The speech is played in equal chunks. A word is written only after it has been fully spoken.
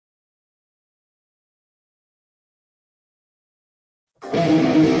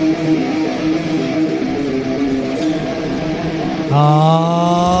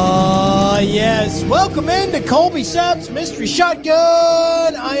Yes. Welcome into Colby Sapp's Mystery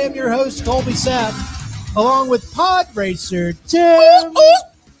Shotgun. I am your host, Colby Sapp, along with Pod Racer Tim.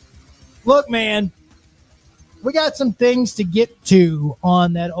 Look, man, we got some things to get to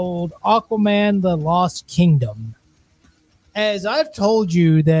on that old Aquaman, the Lost Kingdom. As I've told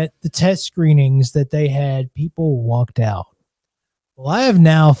you that the test screenings that they had, people walked out. Well, I have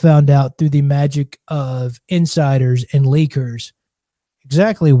now found out through the magic of insiders and leakers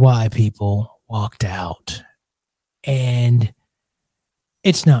exactly why people walked out. And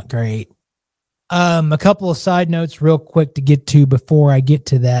it's not great. A couple of side notes real quick to get to before I get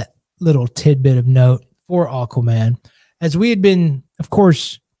to that little tidbit of note for Aquaman. As we had been, of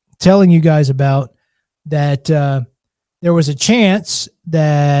course, telling you guys about that there was a chance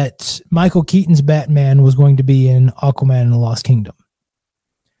that Michael Keaton's Batman was going to be in Aquaman and the Lost Kingdom.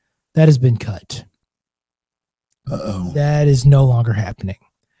 That has been cut. Uh-oh. That is no longer happening.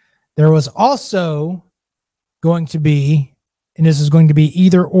 There was also going to be, and this is going to be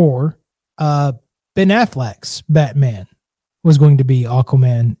either or, Ben Affleck's Batman was going to be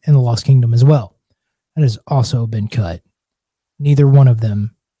Aquaman and the Lost Kingdom as well. That has also been cut. Neither one of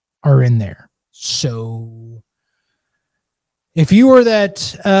them are in there. So if you were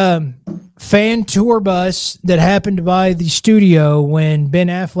that fan tour bus that happened by the studio when Ben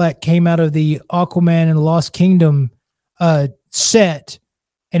Affleck came out of the Aquaman and the Lost Kingdom set,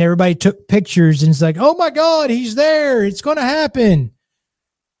 and everybody took pictures and it's like, oh my God, he's there. It's going to happen.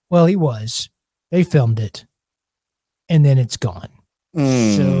 Well, he was. They filmed it. And then it's gone.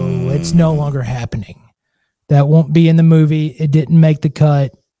 So it's no longer happening. That won't be in the movie. It didn't make the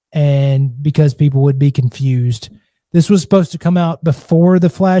cut. And because people would be confused. This was supposed to come out before the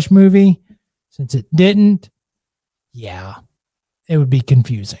Flash movie. Since it didn't, yeah, it would be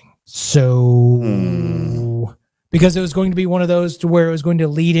confusing. So, because it was going to be one of those to where it was going to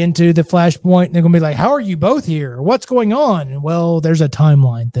lead into the Flashpoint, and they're going to be like, how are you both here? What's going on? And, well, there's a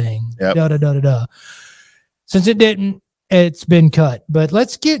timeline thing. Yep. Da-da-da-da-da. Since it didn't, it's been cut. But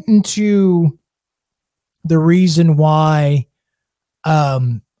let's get into the reason why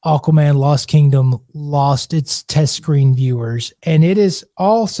Aquaman Lost Kingdom lost its test screen viewers. And it is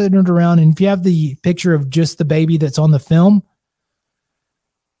all centered around, and if you have the picture of just the baby that's on the film,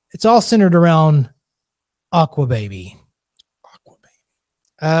 it's all centered around Aquababy.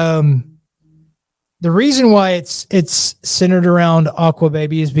 The reason why it's centered around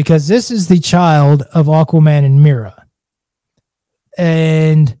Aquababy is because this is the child of Aquaman and Mira.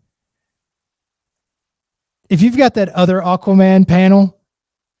 And if you've got that other Aquaman panel,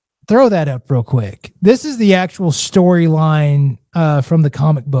 throw that up real quick. This is the actual storyline from the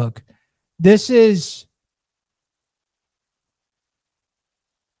comic book. This is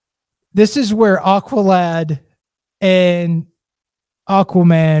where Aqualad and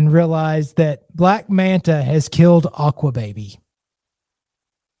Aquaman realize that Black Manta has killed Aquababy.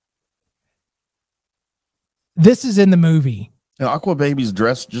 This is in the movie. And Aquababy's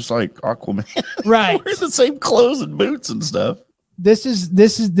dressed just like Aquaman. Right. Wearing the same clothes and boots and stuff. This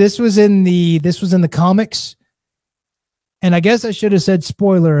was in the comics. And I guess I should have said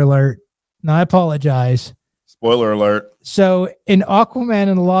spoiler alert. Now I apologize. Spoiler alert. So in Aquaman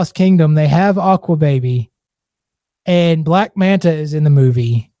and the Lost Kingdom, they have Aquababy, and Black Manta is in the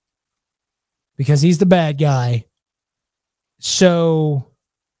movie because he's the bad guy. So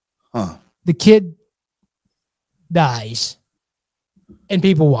the kid dies and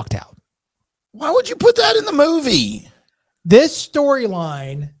people walked out. Why would you put that in the movie? This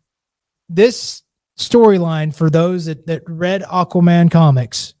storyline for those that read Aquaman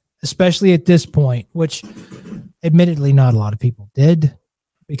comics, especially at this point, which admittedly not a lot of people did,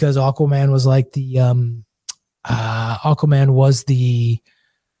 because Aquaman was like the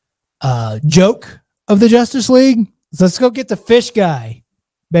joke of the Justice League. So let's go get the fish guy,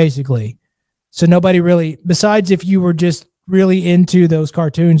 basically. So nobody really, besides if you were just really into those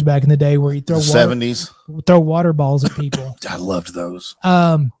cartoons back in the day where you throw 70s, throw water balls at people. I loved those.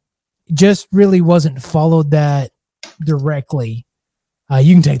 Just really wasn't followed that directly.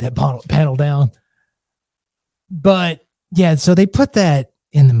 You can take that panel down. But yeah, so they put that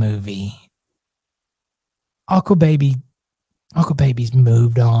in the movie. Aquababy's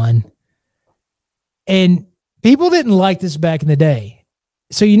moved on. And people didn't like this back in the day.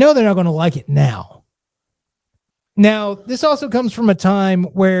 So you know they're not going to like it now. Now, this also comes from a time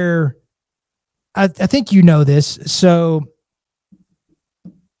where I think you know this. So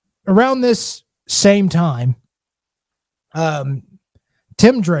around this same time,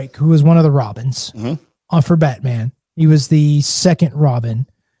 Tim Drake, who was one of the Robins for Batman, He was the second Robin.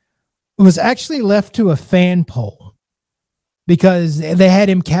 It was actually left to a fan poll because they had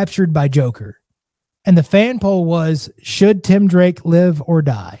him captured by Joker. And the fan poll was, should Tim Drake live or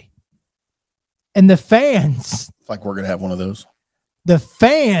die? And the fans... Like we're going to have one of those. The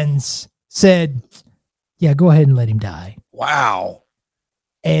fans said, yeah, go ahead and let him die. Wow.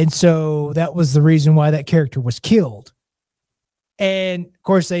 And so that was the reason why that character was killed. And of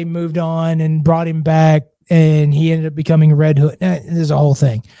course they moved on and brought him back and he ended up becoming Red Hood. There's a whole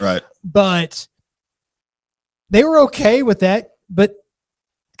thing. Right. But they were okay with that, but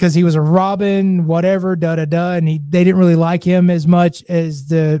because he was a Robin, whatever, and they didn't really like him as much as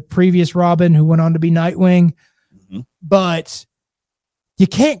the previous Robin who went on to be Nightwing. Mm-hmm. But you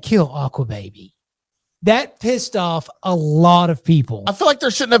can't kill Aquababy. That pissed off a lot of people. I feel like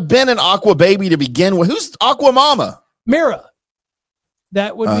there shouldn't have been an Aquababy to begin with. Who's Aquamama? Mira.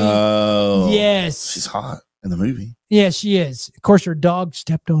 That would be. Oh, yes. She's hot in the movie. Yeah, she is. Of course, her dog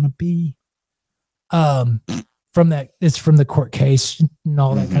stepped on a bee. It's from the court case and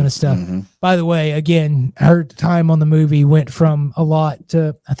all that kind of stuff. Mm-hmm. By the way, again, her time on the movie went from a lot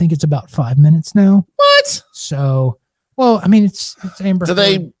to, I think it's about 5 minutes now. What? So, well, I mean, it's Amber. Do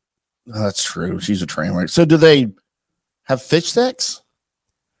they? Oh, that's true. She's a train wreck. So do they have fish sex?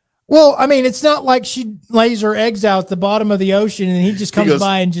 Well, I mean, it's not like she lays her eggs out at the bottom of the ocean and he just comes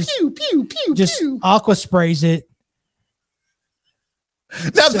by and just pew, pew, pew, just pew. aqua sprays it.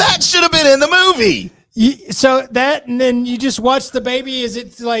 Now that should have been in the movie. So that, and then you just watch the baby as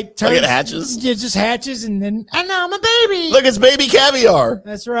it like turns. Like it hatches? It just hatches and then, I know, I'm a baby. Look, it's baby caviar.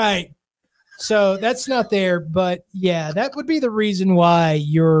 That's right. So that's not there, but yeah, that would be the reason why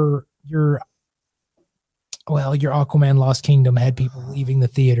your Aquaman Lost Kingdom had people leaving the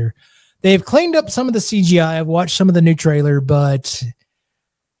theater. They've cleaned up some of the CGI. I've watched some of the new trailer, but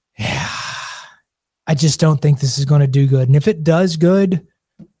yeah, I just don't think this is going to do good. And if it does good,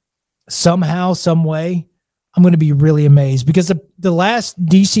 somehow, some way, I'm going to be really amazed because the last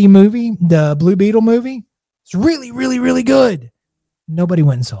DC movie, the Blue Beetle movie, it's really, really, really good. Nobody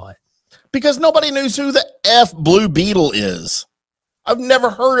went and saw it. Because nobody knows who the F Blue Beetle is. I've never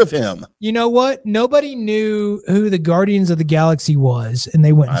heard of him. You know what? Nobody knew who the Guardians of the Galaxy was, and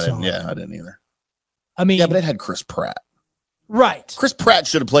they went and saw it. Yeah, I didn't either. I mean, yeah, but it had Chris Pratt. Right. Chris Pratt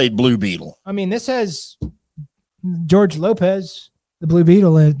should have played Blue Beetle. I mean, this has George Lopez, the Blue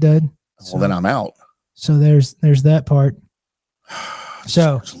Beetle, dead. So, well, then I'm out. So there's that part.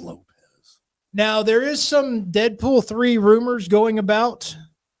 So George Lopez. Now there is some Deadpool 3 rumors going about.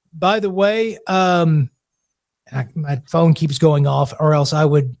 By the way, my phone keeps going off, or else I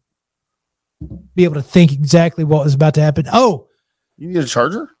would be able to think exactly what was about to happen. Oh, you need a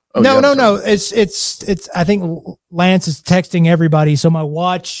charger? Oh, no. It's. I think Lance is texting everybody, so my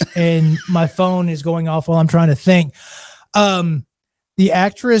watch and my phone is going off while I'm trying to think. The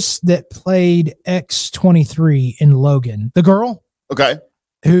actress that played X-23 in Logan, the girl, okay,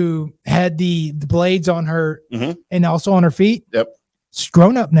 who had the blades on her and also on her feet. Yep, she's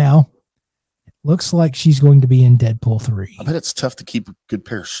grown up now. Looks like she's going to be in Deadpool 3. I bet it's tough to keep a good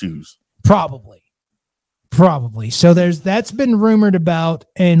pair of shoes. Probably. So that's been rumored about,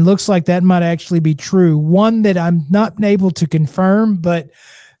 and looks like that might actually be true. One that I'm not able to confirm, but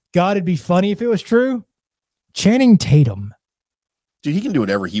God, it'd be funny if it was true. Channing Tatum. Dude, he can do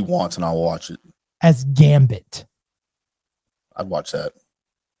whatever he wants, and I'll watch it. As Gambit. I'd watch that.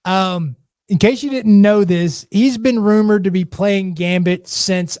 In case you didn't know this, he's been rumored to be playing Gambit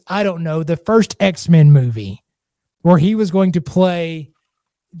since, I don't know, the first X-Men movie, where he was going to play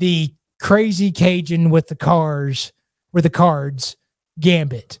the crazy Cajun with the cards,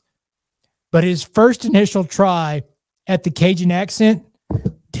 Gambit. But his first initial try at the Cajun accent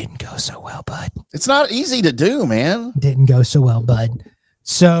didn't go so well, bud. It's not easy to do, man. Didn't go so well, bud.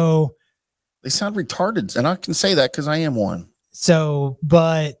 So they sound retarded, and I can say that because I am one. So,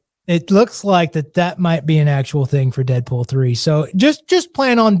 but it looks like that might be an actual thing for Deadpool 3. So just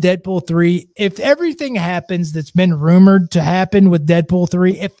plan on Deadpool 3. If everything happens that's been rumored to happen with Deadpool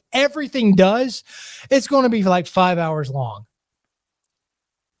 3, if everything does, it's going to be like 5 hours long.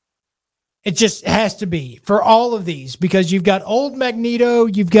 It just has to be for all of these, because you've got old Magneto,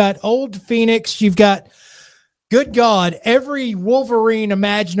 you've got old Phoenix, you've got, good God, every Wolverine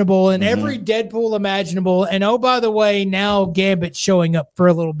imaginable and every Deadpool imaginable. And oh, by the way, now Gambit's showing up for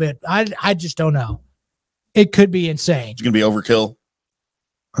a little bit. I just don't know. It could be insane. It's going to be overkill.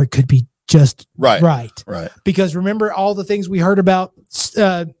 Or it could be just right. Because remember all the things we heard about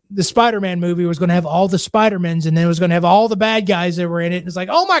the Spider-Man movie was going to have all the Spider-Mans, and then it was going to have all the bad guys that were in it. And it's like,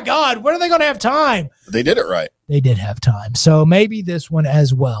 oh my God, when are they going to have time? They did it right. They did have time. So maybe this one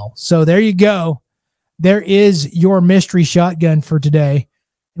as well. So there you go. there is your mystery shotgun for today.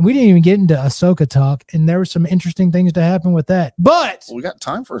 And we didn't even get into Ahsoka talk, and there were some interesting things to happen with that. But we got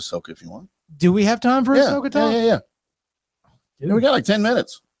time for Ahsoka if you want. Do we have time for Ahsoka talk? Yeah. We got like 10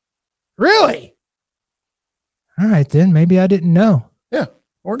 minutes. Really? All right, then. Maybe I didn't know. Yeah,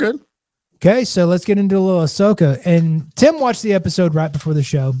 we're good. Okay, so let's get into a little Ahsoka. And Tim watched the episode right before the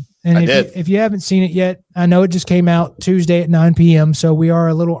show. And if you haven't seen it yet, I know it just came out Tuesday at 9 p.m., so we are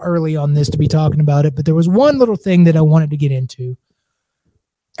a little early on this to be talking about it. But there was one little thing that I wanted to get into.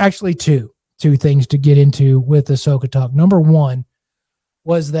 Actually, two things to get into with Ahsoka talk. Number one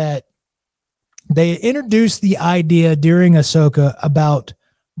was that they introduced the idea during Ahsoka about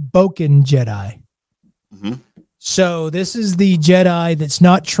Boken Jedi. Mm-hmm. So this is the Jedi that's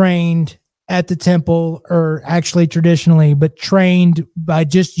not trained at the temple or actually traditionally, but trained by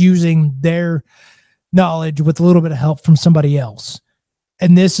just using their knowledge with a little bit of help from somebody else.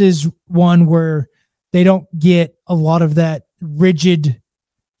 And this is one where they don't get a lot of that rigid,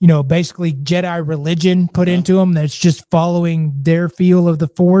 basically Jedi religion put into them. That's just following their feel of the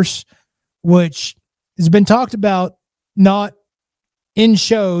Force, which has been talked about, not in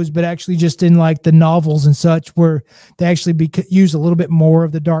shows, but actually just in like the novels and such, where they actually use a little bit more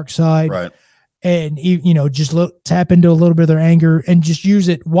of the dark side, right? And just tap into a little bit of their anger and just use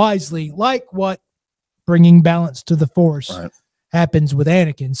it wisely, like what bringing balance to the Force happens with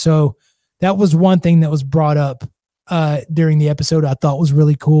Anakin. So that was one thing that was brought up during the episode. I thought was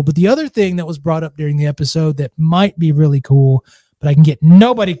really cool. But the other thing that was brought up during the episode that might be really cool, but I can get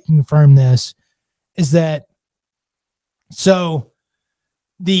nobody to confirm this, is that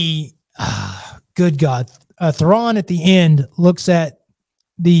the good God, Thrawn at the end looks at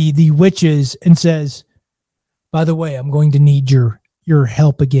the witches and says, by the way, I'm going to need your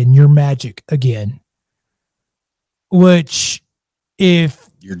help again, your magic again. Which, if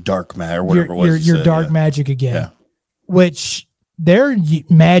your dark magic or whatever it was, your dark magic again, which their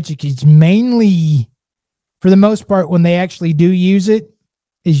magic is mainly, for the most part, when they actually do use it,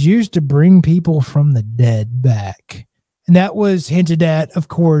 is used to bring people from the dead back. And that was hinted at, of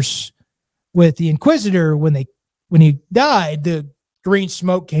course, with the Inquisitor when he died, the green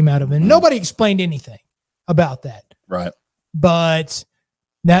smoke came out of him. Nobody explained anything about that. Right. But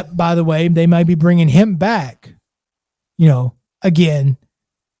that, by the way, they might be bringing him back, again,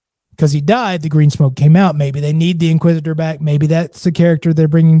 because he died, the green smoke came out. Maybe they need the Inquisitor back. Maybe that's the character they're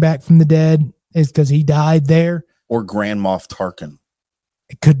bringing back from the dead, is because he died there. Or Grand Moff Tarkin.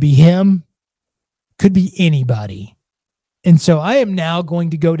 It could be him. Could be anybody. And so I am now going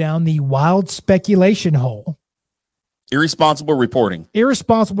to go down the wild speculation hole. Irresponsible reporting,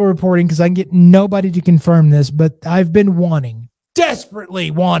 because I can get nobody to confirm this, but I've been desperately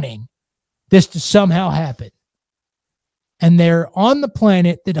wanting this to somehow happen. And they're on the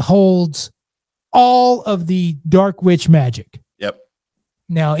planet that holds all of the Dark Witch magic. Yep.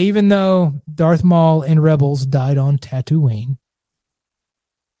 Now, even though Darth Maul and Rebels died on Tatooine,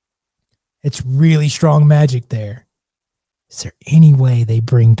 it's really strong magic there. Is there any way they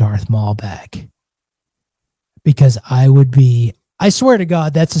bring Darth Maul back? Because I swear to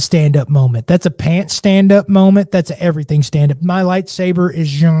God, that's a stand-up moment. That's a pants stand-up moment. That's a everything stand-up. My lightsaber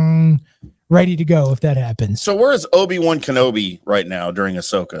is ready to go if that happens. So where is Obi-Wan Kenobi right now during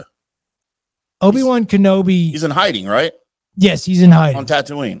Ahsoka? Obi-Wan Kenobi. He's in hiding, right? Yes, he's in hiding. On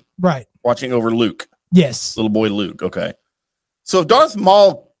Tatooine. Right. Watching over Luke. Yes. Little boy Luke. Okay. So if Darth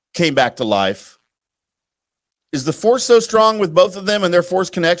Maul came back to life, is the Force so strong with both of them and their Force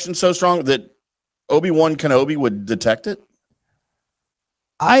connection so strong that Obi-Wan Kenobi would detect it?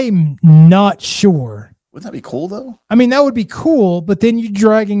 I'm not sure. Wouldn't that be cool, though? I mean, that would be cool, but then you're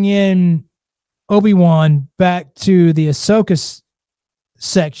dragging in Obi-Wan back to the Ahsoka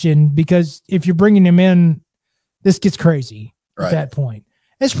section, because if you're bringing him in, this gets crazy at that point.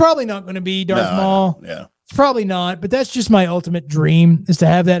 It's probably not going to be Darth Maul. Yeah. It's probably not, but that's just my ultimate dream, is to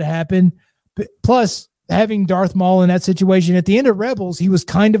have that happen. But plus, having Darth Maul in that situation at the end of Rebels, he was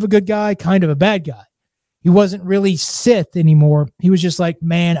kind of a good guy, kind of a bad guy. He wasn't really Sith anymore. He was just like,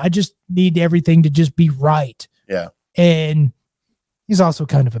 man, I just need everything to just be right. Yeah. And he's also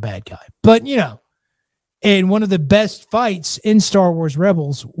kind of a bad guy. But, and one of the best fights in Star Wars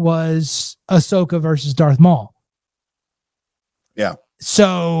Rebels was Ahsoka versus Darth Maul. Yeah.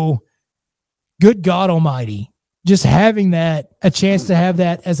 So, good God Almighty, just having a chance to have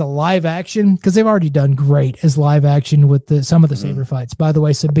that as a live action, because they've already done great as live action with some of the saber fights. By the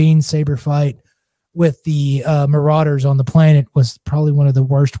way, Sabine's saber fight with the Marauders on the planet was probably one of the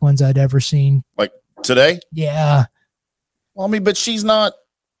worst ones I'd ever seen. Like today? Yeah. Well, I mean, but she's not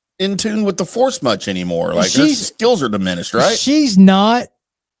in tune with the Force much anymore. Like, her skills are diminished, right? She's not.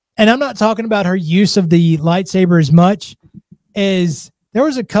 and I'm not talking about her use of the lightsaber as much as there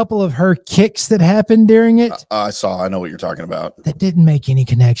was a couple of her kicks that happened during it. I know what you're talking about. That didn't make any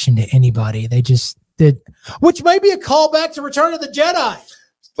connection to anybody. They just did, which may be a callback to Return of the Jedi.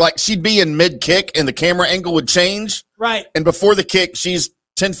 Like she'd be in mid kick and the camera angle would change. Right. And before the kick, she's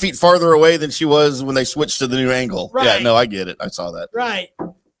 10 feet farther away than she was when they switched to the new angle. Right. Yeah, no, I get it. I saw that. Right.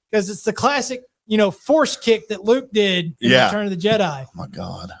 Because it's the classic, force kick that Luke did in Return of the Jedi. Oh my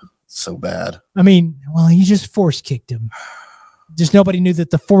God. So bad. I mean, well, he just force kicked him. Just nobody knew that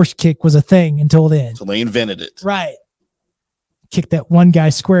the force kick was a thing until then. So they invented it. Right. Kicked that one guy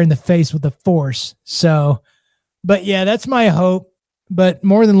square in the face with the force. So, but yeah, that's my hope. But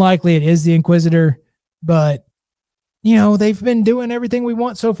more than likely it is the Inquisitor. But, they've been doing everything we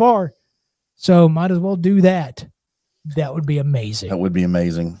want so far. So might as well do that. That would be amazing. That would be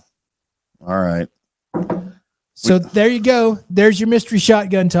amazing. All right. So there you go. There's your mystery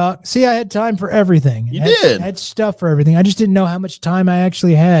shotgun talk. See, I had time for everything. You did. I had stuff for everything. I just didn't know how much time I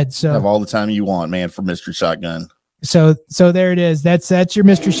actually had. So have all the time you want, man, for mystery shotgun. So there it is. That's your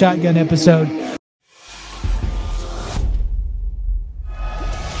mystery shotgun episode.